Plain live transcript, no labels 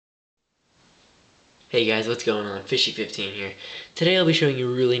Hey guys, what's going on? Fishy15 here. Today I'll be showing you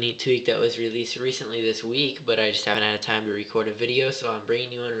a really neat tweak that was released recently this week, but I just haven't had time to record a video, so I'm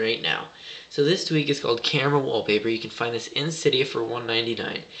bringing you one right now. So this tweak is called CameraWallpaper. You can find this in Cydia for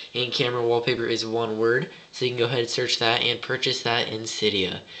 $1.99. And CameraWallpaper is one word, so you can go ahead and search that and purchase that in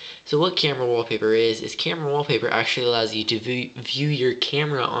Cydia. So what CameraWallpaper is CameraWallpaper actually allows you to view your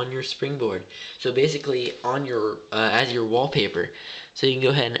camera on your springboard. So basically on your as your wallpaper. So you can go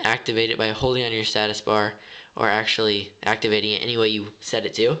ahead and activate it by holding on your status bar or actually activating it any way you set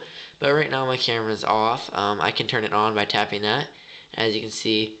it to. But right now my camera is off. I can turn it on by tapping that. As you can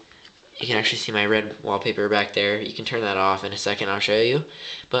see, you can actually see my red wallpaper back there. You can turn that off in a second, I'll show you.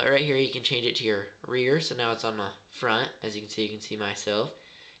 But right here you can change it to your rear, so now it's on the front. As you can see myself.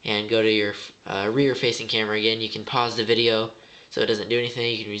 And go to your rear facing camera again. You can pause the video so it doesn't do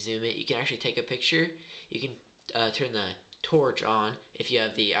anything. You can resume it. You can actually take a picture. You can turn the torch on if you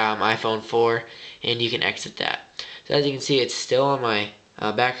have the iPhone 4, and you can exit that. So as you can see, it's still on my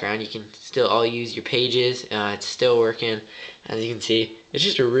background. You can still all use your pages. It's still working. As you can see, it's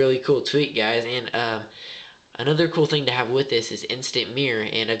just a really cool tweak, guys. And another cool thing to have with this is instant mirror,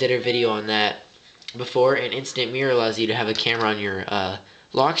 and I did a video on that before. And instant mirror allows you to have a camera on your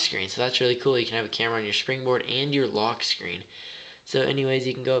lock screen, so that's really cool. You can have a camera on your springboard and your lock screen. So anyways,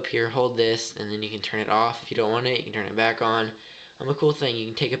 you can go up here, hold this, and then you can turn it off. If you don't want it, you can turn it back on. A cool thing, you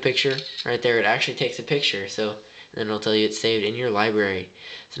can take a picture right there. It actually takes a picture, so then it'll tell you it's saved in your library.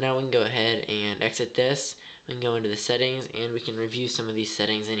 So now we can go ahead and exit this. We can go into the settings, and we can review some of these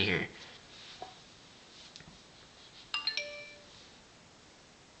settings in here.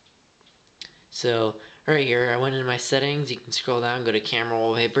 So right here, I went into my settings. You can scroll down, go to camera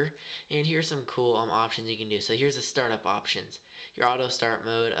wallpaper, and here's some cool options you can do. So here's the startup options. Your auto start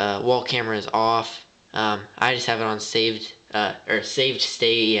mode, wall camera is off. I just have it on saved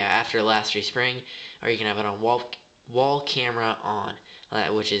state after last respring, or you can have it on wall camera on,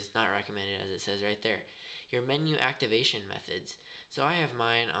 which is not recommended as it says right there. Your menu activation methods. So I have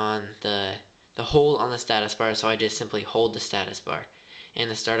mine on the hold on the status bar, so I just simply hold the status bar. And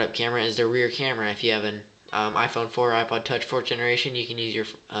the startup camera is the rear camera. If you have an iPhone 4 or iPod Touch 4th generation, you can use your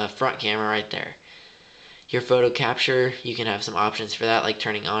front camera right there. Your photo capture, you can have some options for that, like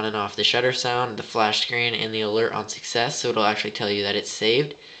turning on and off the shutter sound, the flash screen, and the alert on success, so it'll actually tell you that it's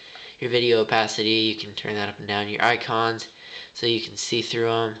saved. Your video opacity, you can turn that up and down. Your icons, so you can see through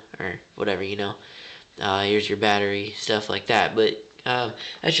them, or whatever, you know. Here's your battery, stuff like that. But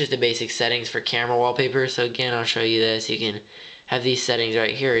that's just the basic settings for camera wallpaper. So again, I'll show you this. You can have these settings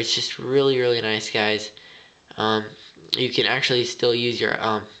right here. It's just really, really nice, guys. You can actually still use your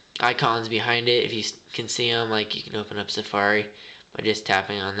icons behind it if you can see them. Like you can open up Safari by just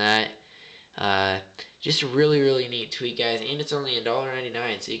tapping on that. Just a really, really neat tweak, guys, and it's only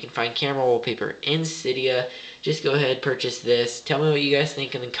 $1.99, so you can find camera wallpaper in Cydia. Just go ahead, purchase this. Tell me what you guys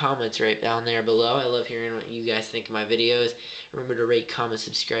think in the comments right down there below. I love hearing what you guys think of my videos. Remember to rate, comment,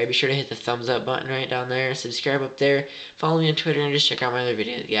 subscribe. Be sure to hit the thumbs up button right down there. Subscribe up there. Follow me on Twitter and just check out my other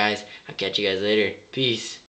videos, guys. I'll catch you guys later. Peace.